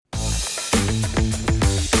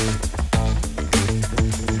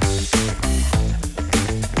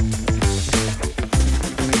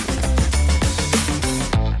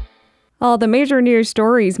All the major news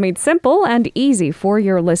stories made simple and easy for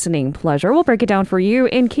your listening pleasure. We'll break it down for you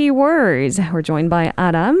in keywords. We're joined by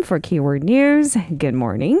Adam for Keyword News. Good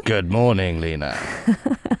morning. Good morning, Lena.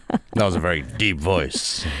 That was a very deep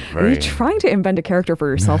voice. You're trying to invent a character for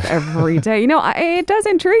yourself every day. It does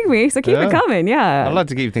intrigue me, so keep it coming, yeah. I like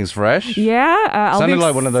to keep things fresh. Yeah. Sounded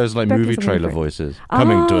like one of those movie trailer voices.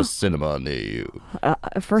 Coming to a cinema near you.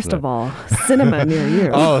 First of all, cinema near you.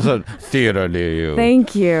 Oh, so theater near you.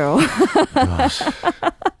 Thank you.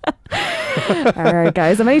 All right,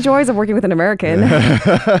 guys. The many joys of working with an American.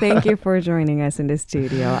 Thank you for joining us in the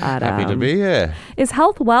studio, Adam. Happy to be here. Is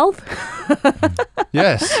health wealth?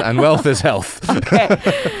 Yes, and wealth is health.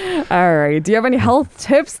 Okay. All right. Do you have any health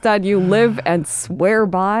tips that you live and swear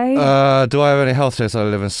by? Do I have any health tips I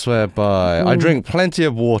live and swear by? I drink plenty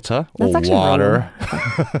of water. That's or water.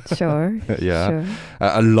 Sure. Yeah. Sure.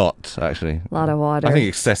 A lot, actually. A lot of water. I think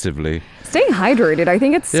excessively. Staying hydrated, I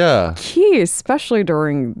think it's key, especially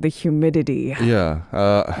during the humidity. Yeah.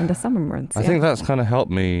 In the summer months. I think that's kind of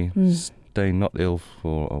helped me stay not ill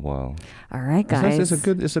for a while. All right, guys. It's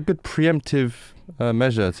a good preemptive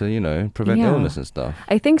measure to, prevent illness and stuff.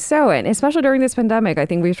 I think so. And especially during this pandemic, I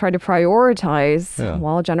think we've tried to prioritize,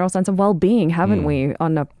 a general sense of well-being, haven't we,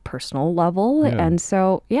 on a personal level? Yeah. And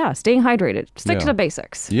so, staying hydrated. Stick to the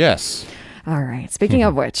basics. Yes. All right. Speaking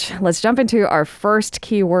of which, let's jump into our first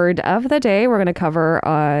keyword of the day. We're going to cover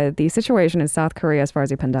the situation in South Korea as far as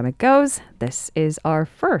the pandemic goes. This is our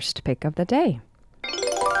first pick of the day.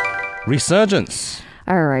 Resurgence.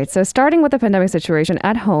 All right. So starting with the pandemic situation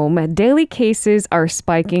at home, daily cases are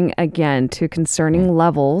spiking again to concerning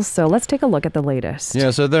levels. So let's take a look at the latest. Yeah,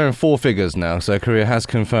 so they're in four figures now. So Korea has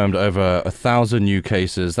confirmed over 1,000 new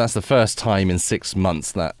cases. That's the first time in 6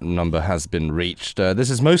 months that number has been reached. This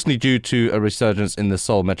is mostly due to a resurgence in the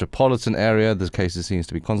Seoul metropolitan area. The cases seems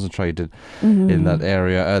to be concentrated in that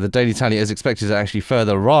area. The daily tally is expected to actually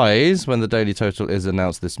further rise when the daily total is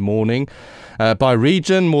announced this morning. By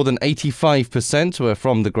region, more than 85% were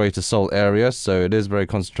from the Greater Seoul area, so it is very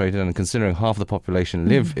concentrated, and considering half the population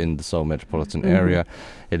live in the Seoul metropolitan area,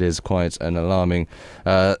 it is quite an alarming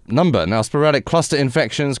number. Now, sporadic cluster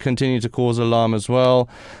infections continue to cause alarm as well.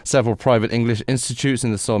 Several private English institutes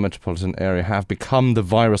in the Seoul metropolitan area have become the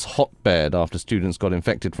virus hotbed after students got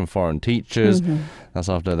infected from foreign teachers. That's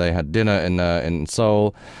after they had dinner in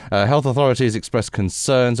Seoul. Health authorities expressed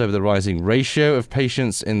concerns over the rising ratio of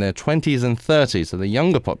patients in their 20s and 30s, so the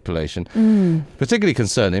younger population. Particularly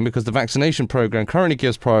concerning because the vaccination program currently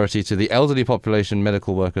gives priority to the elderly population,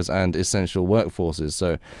 medical workers, and essential workforces.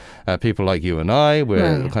 So people like you and I,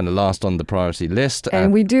 we're kind of last on the priority list.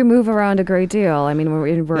 And we do move around a great deal. I mean,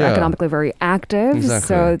 we're economically very active. Exactly.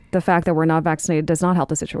 So the fact that we're not vaccinated does not help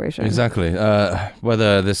the situation. Exactly.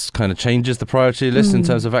 Whether this kind of changes the priority list in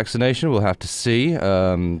terms of vaccination, we'll have to see.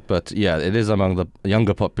 But yeah, it is among the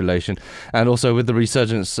younger population. And also with the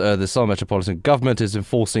resurgence, the Seoul Metropolitan Government is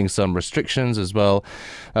enforcing some restrictions as well.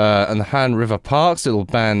 And the Han River Parks, it'll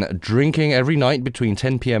ban drinking every night between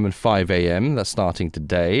 10 p.m. and 5 a.m. That's starting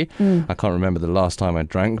today. I can't remember the last time I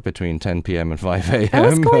drank between 10 p.m. and 5 a.m. I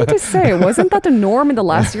was going to say, wasn't that the norm in the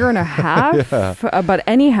last year and a half? But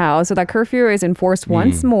anyhow, so that curfew is enforced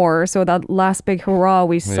once more. So that last big hurrah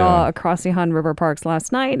we saw across the Han River Parks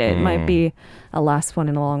last night, it might be a last one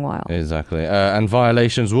in a long while. Exactly. And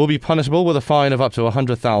violations will be punishable with a fine of up to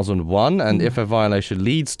 100,000 won. And if a violation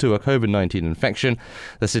leads to a COVID-19 infection,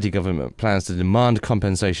 the city government plans to demand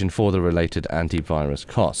compensation for the related antivirus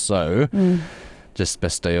costs. So just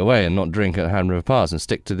best stay away and not drink at Han River Parks and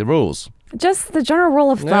stick to the rules. Just the general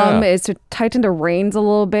rule of thumb is to tighten the reins a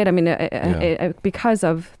little bit. I mean, because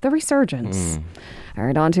of the resurgence. All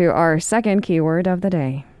right, on to our second keyword of the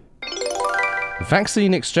day.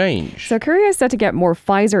 Vaccine exchange. So Korea is set to get more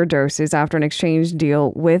Pfizer doses after an exchange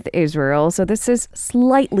deal with Israel. So this is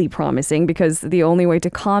slightly promising because the only way to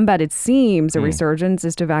combat, it seems, a resurgence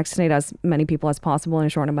is to vaccinate as many people as possible in a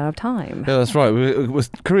short amount of time. Yeah, that's right.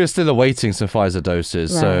 Korea is still awaiting some Pfizer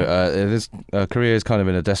doses. So Korea is kind of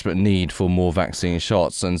in a desperate need for more vaccine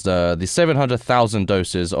shots. And the 700,000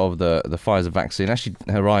 doses of the Pfizer vaccine actually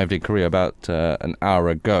arrived in Korea about an hour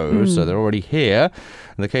ago. So they're already here.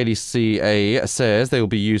 And the KDCA says they will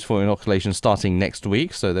be used for inoculation starting next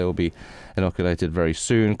week, so they will be inoculated very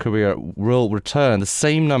soon. Korea will return the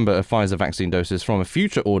same number of Pfizer vaccine doses from a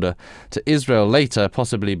future order to Israel later,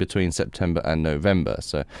 possibly between September and November.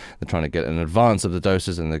 So they're trying to get an advance of the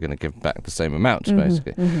doses and they're going to give back the same amount,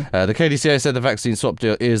 basically. The KDCA said the vaccine swap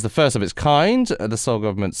deal is the first of its kind. The Seoul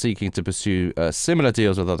government seeking to pursue similar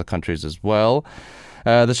deals with other countries as well.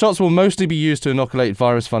 The shots will mostly be used to inoculate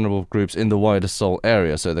virus-vulnerable groups in the wider Seoul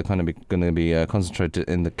area, so they're going to be concentrated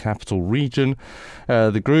in the capital region.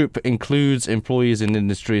 The group includes employees in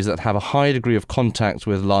industries that have a high degree of contact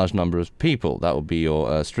with large numbers of people. That will be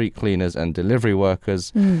your street cleaners and delivery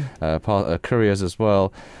workers, couriers as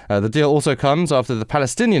well. The deal also comes after the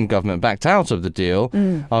Palestinian government backed out of the deal,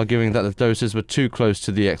 arguing that the doses were too close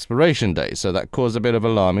to the expiration date. So that caused a bit of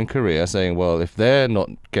alarm in Korea, saying, well, if they're not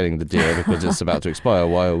getting the deal because it's about to expire,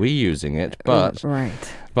 why are we using it? But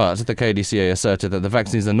the KDCA asserted that the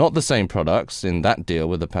vaccines are not the same products in that deal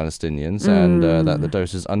with the Palestinians, and that the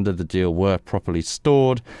doses under the deal were properly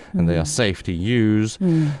stored and they are safe to use.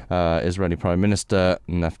 Israeli Prime Minister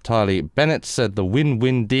Naftali Bennett said the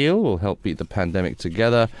win-win deal will help beat the pandemic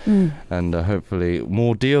together, and hopefully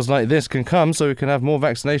more deals like this can come so we can have more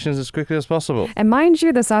vaccinations as quickly as possible. And mind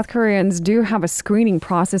you, the South Koreans do have a screening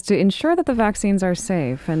process to ensure that the vaccines are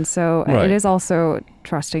safe, and so it is also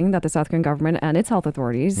trusting that the South Korean government and its health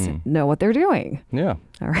authorities know what they're doing. Yeah.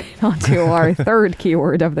 All right, on to our third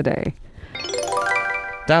keyword of the day.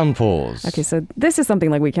 Downpours. Okay, so this is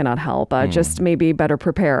something like we cannot help. Just maybe better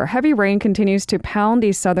prepare. Heavy rain continues to pound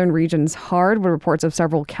these southern regions hard with reports of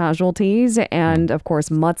several casualties. And, of course,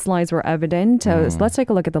 mudslides were evident. So let's take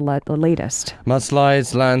a look at the latest.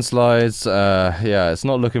 Mudslides, landslides. It's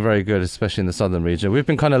not looking very good, especially in the southern region. We've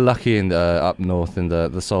been kind of lucky in up north in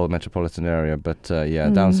the Seoul metropolitan area. But,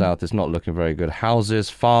 down south, it's not looking very good. Houses,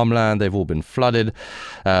 farmland, they've all been flooded.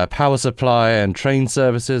 Power supply and train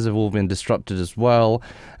services have all been disrupted as well.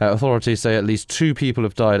 Authorities say at least 2 people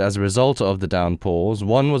have died as a result of the downpours.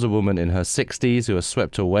 One was a woman in her 60s who was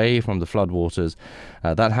swept away from the floodwaters.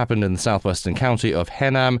 That happened in the southwestern county of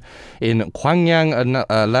Haenam. In Gwangyang,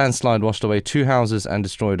 a landslide washed away 2 houses and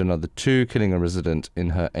destroyed another 2, killing a resident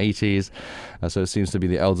in her 80s. So it seems to be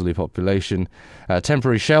the elderly population.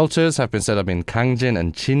 Temporary shelters have been set up in Gangjin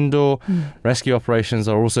and Chindo. Rescue operations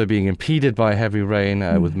are also being impeded by heavy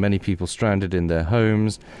rain, with many people stranded in their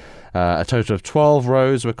homes. A total of 12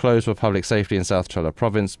 roads were closed for public safety in South Jeolla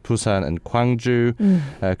Province, Busan and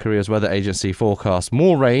Gwangju. Korea's weather agency forecasts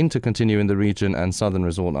more rain to continue in the region and southern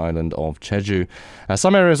resort island of Jeju.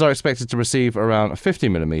 Some areas are expected to receive around 50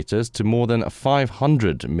 millimeters to more than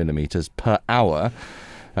 500 millimeters per hour.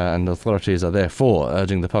 And authorities are therefore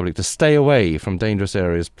urging the public to stay away from dangerous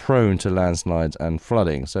areas prone to landslides and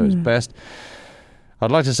flooding. So it's best... I'd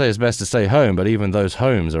like to say it's best to stay home, but even those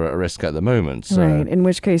homes are at risk at the moment. So. Right, in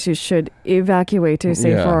which case you should evacuate to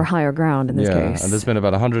safer or higher ground in this case. And there's been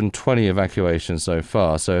about 120 evacuations so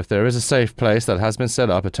far. So if there is a safe place that has been set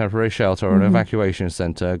up, a temporary shelter or an evacuation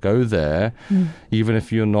centre, go there, even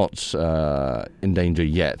if you're not in danger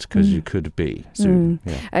yet, because you could be soon.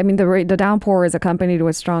 I mean, the downpour is accompanied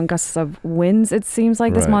with strong gusts of winds, it seems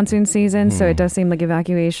like, this monsoon season. So it does seem like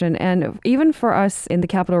evacuation. And even for us in the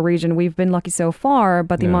capital region, we've been lucky so far.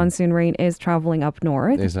 But the monsoon rain is traveling up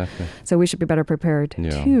north. Exactly. So we should be better prepared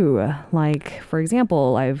too. Like, for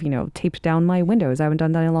example, I've, taped down my windows. I haven't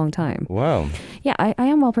done that in a long time. Wow. Yeah, I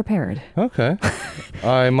am well prepared. Okay.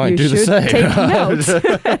 I might do the same. Take notes.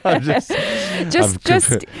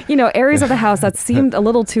 just areas of the house that seemed a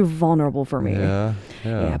little too vulnerable for me. Yeah.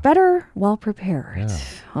 Better well prepared. Yeah.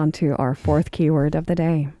 On to our fourth keyword of the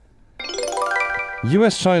day.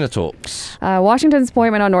 U.S.-China talks. Washington's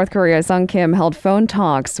appointment on North Korea, Sung Kim held phone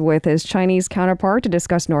talks with his Chinese counterpart to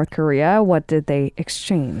discuss North Korea. What did they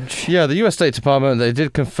exchange? Yeah, the U.S. State Department, they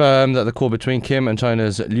did confirm that the call between Kim and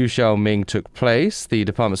China's Liu Xiaoming took place. The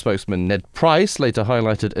department spokesman Ned Price later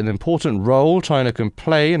highlighted an important role China can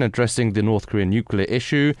play in addressing the North Korean nuclear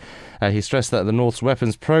issue. He stressed that the North's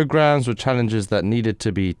weapons programs were challenges that needed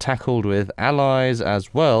to be tackled with allies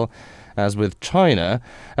as well as with China.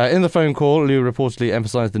 In the phone call, Liu reportedly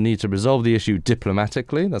emphasized the need to resolve the issue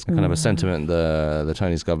diplomatically. That's kind of a sentiment the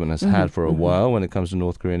Chinese government has had for a while when it comes to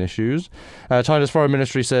North Korean issues. China's foreign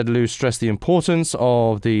ministry said Liu stressed the importance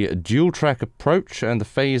of the dual-track approach and the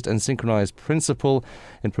phased and synchronized principle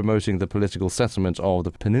in promoting the political settlement of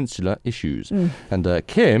the peninsula issues. And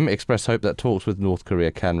Kim expressed hope that talks with North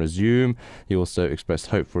Korea can resume. He also expressed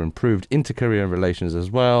hope for improved inter-Korean relations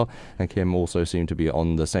as well. And Kim also seemed to be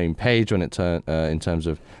on the same page when it in terms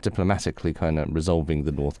of diplomatically kind of resolving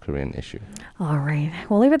the North Korean issue. All right.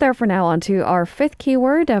 We'll leave it there for now. On to our fifth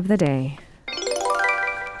keyword of the day.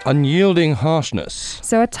 Unyielding harshness.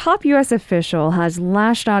 So a top U.S. official has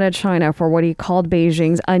lashed out at China for what he called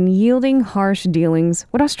Beijing's unyielding, harsh dealings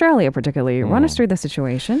with Australia, particularly. Run us through the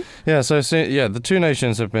situation. Yeah, the two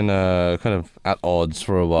nations have been kind of at odds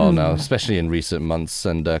for a while now, especially in recent months.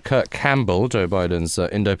 And Kurt Campbell, Joe Biden's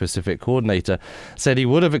Indo-Pacific coordinator, said he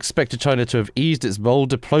would have expected China to have eased its bold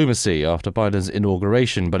diplomacy after Biden's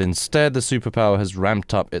inauguration, but instead the superpower has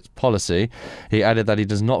ramped up its policy. He added that he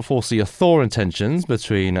does not foresee a thaw in tensions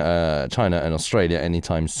between China and Australia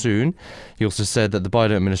anytime soon. He also said that the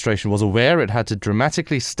Biden administration was aware it had to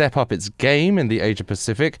dramatically step up its game in the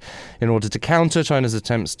Asia-Pacific in order to counter China's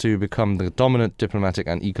attempts to become the dominant diplomatic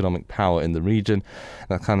and economic power in the region.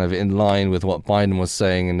 That kind of in line with what Biden was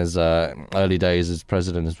saying in his early days as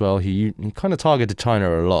president as well. He kind of targeted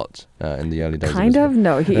China a lot in the early days.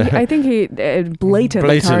 No. I think he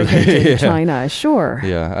blatantly targeted China, sure.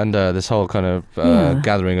 Yeah, and this whole kind of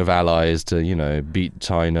gathering of allies to, beat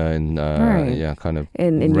China in, kind of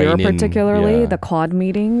in Europe particularly, the Quad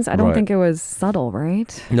meetings. I don't think it was subtle,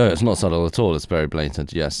 right? No, it's not subtle at all. It's very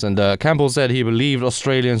blatant, yes. And Campbell said he believed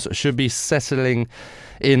Australians should be settling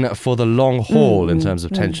in for the long haul in terms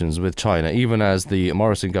of tensions with China, even as the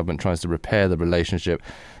Morrison government tries to repair the relationship.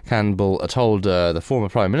 Campbell told the former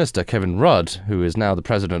Prime Minister, Kevin Rudd, who is now the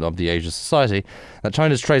president of the Asia Society, that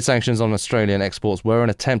China's trade sanctions on Australian exports were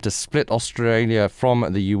an attempt to split Australia from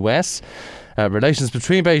the US. Relations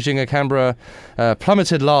between Beijing and Canberra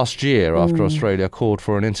plummeted last year after Australia called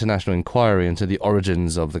for an international inquiry into the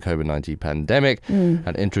origins of the COVID-19 pandemic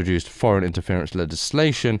and introduced foreign interference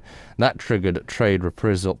legislation that triggered trade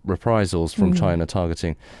reprisals from China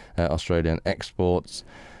targeting Australian exports.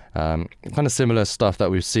 Kind of similar stuff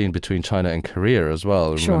that we've seen between China and Korea as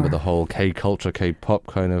well. Remember the whole K-culture, K-pop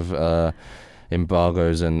kind of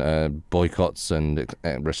embargoes and boycotts and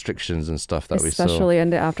restrictions and stuff that we saw. Especially in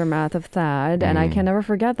the aftermath of THAAD. And I can never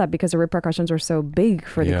forget that because the repercussions were so big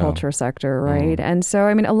for the culture sector, right? And so,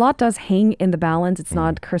 I mean, a lot does hang in the balance. It's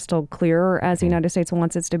not crystal clear as the United States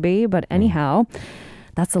wants it to be. But anyhow,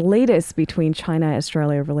 that's the latest between China and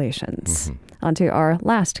Australia relations. On to our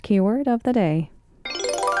last keyword of the day.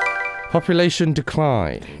 Population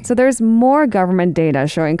decline. So there's more government data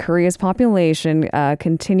showing Korea's population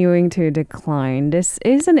continuing to decline. This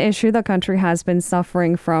is an issue the country has been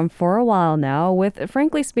suffering from for a while now, with,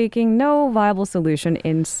 frankly speaking, no viable solution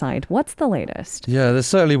in sight. What's the latest? Yeah, there's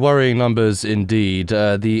certainly worrying numbers indeed.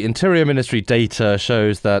 The Interior Ministry data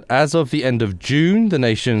shows that as of the end of June, the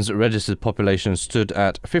nation's registered population stood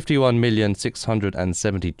at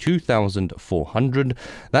 51,672,400.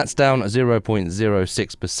 That's down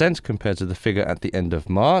 0.06% compared to the figure at the end of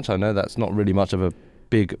March. I know that's not really much of a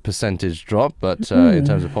big percentage drop, but in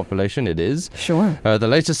terms of population, it is. Sure. The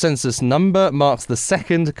latest census number marks the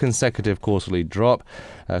second consecutive quarterly drop.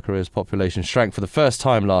 Korea's population shrank for the first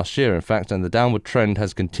time last year, in fact, and the downward trend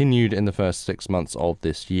has continued in the first 6 months of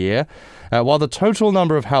this year. While the total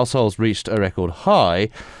number of households reached a record high,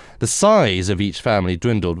 the size of each family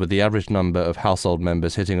dwindled, with the average number of household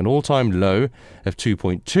members hitting an all-time low of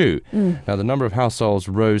 2.2. Now, the number of households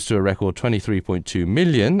rose to a record 23.2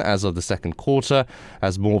 million as of the second quarter,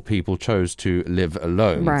 as more people chose to live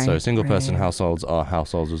alone. So single-person households are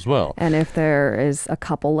households as well. And if there is a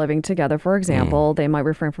couple living together, for example, they might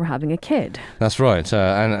refrain from having a kid. That's right.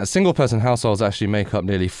 And single-person households actually make up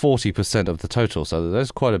nearly 40% of the total, so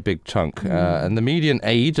there's quite a big chunk. And the median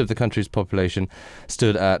age of the country's population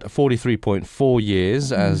stood at 43.4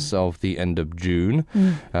 years as of the end of June.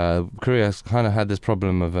 Korea has kind of had this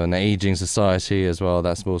problem of an aging society as well.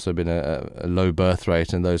 That's also been a low birth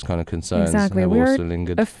rate, and those kind of concerns have also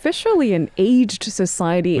lingered. Officially an aged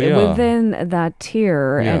society within that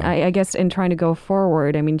tier. And I guess in trying to go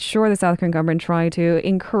forward, I mean, sure, the South Korean government tried to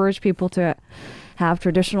encourage people to have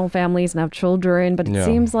traditional families and have children, but it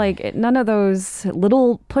seems like none of those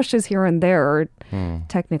little pushes here and there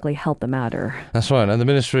technically help the matter. That's right. And the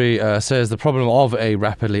ministry says the problem of a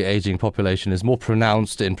rapidly aging population is more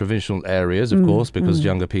pronounced in provincial areas, of course, because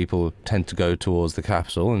younger people tend to go towards the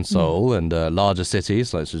capital in Seoul and larger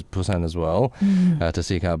cities like Busan as well to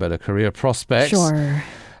seek out better career prospects. Sure.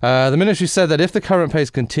 The ministry said that if the current pace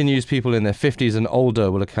continues, people in their 50s and older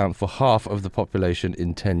will account for half of the population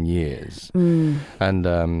in 10 years. And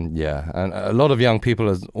and a lot of young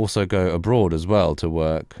people also go abroad as well to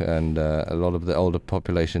work, and a lot of the older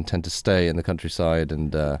population tend to stay in the countryside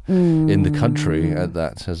and in the country at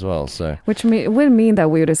that as well. So, which would mean that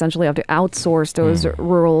we would essentially have to outsource those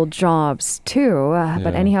rural jobs too.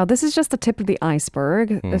 But anyhow, this is just the tip of the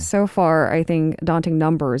iceberg. So far, I think daunting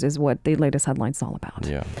numbers is what the latest headline is all about.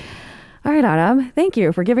 Yeah. All right, Adam. Thank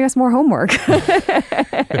you for giving us more homework.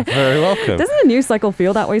 Very welcome. Doesn't the news cycle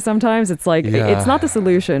feel that way sometimes? It's like, it's not the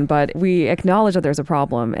solution, but we acknowledge that there's a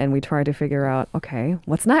problem and we try to figure out, okay,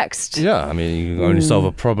 what's next? Yeah, I mean, you can only solve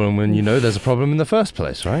a problem when you know there's a problem in the first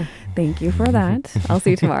place, right? Thank you for that. I'll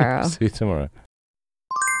see you tomorrow. See you tomorrow.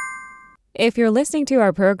 If you're listening to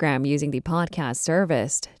our program using the podcast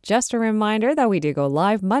service, just a reminder that we do go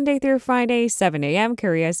live Monday through Friday, 7 a.m.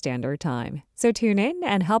 Korea Standard Time. So tune in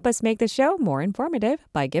and help us make the show more informative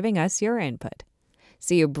by giving us your input.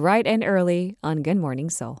 See you bright and early on Good Morning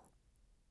Seoul.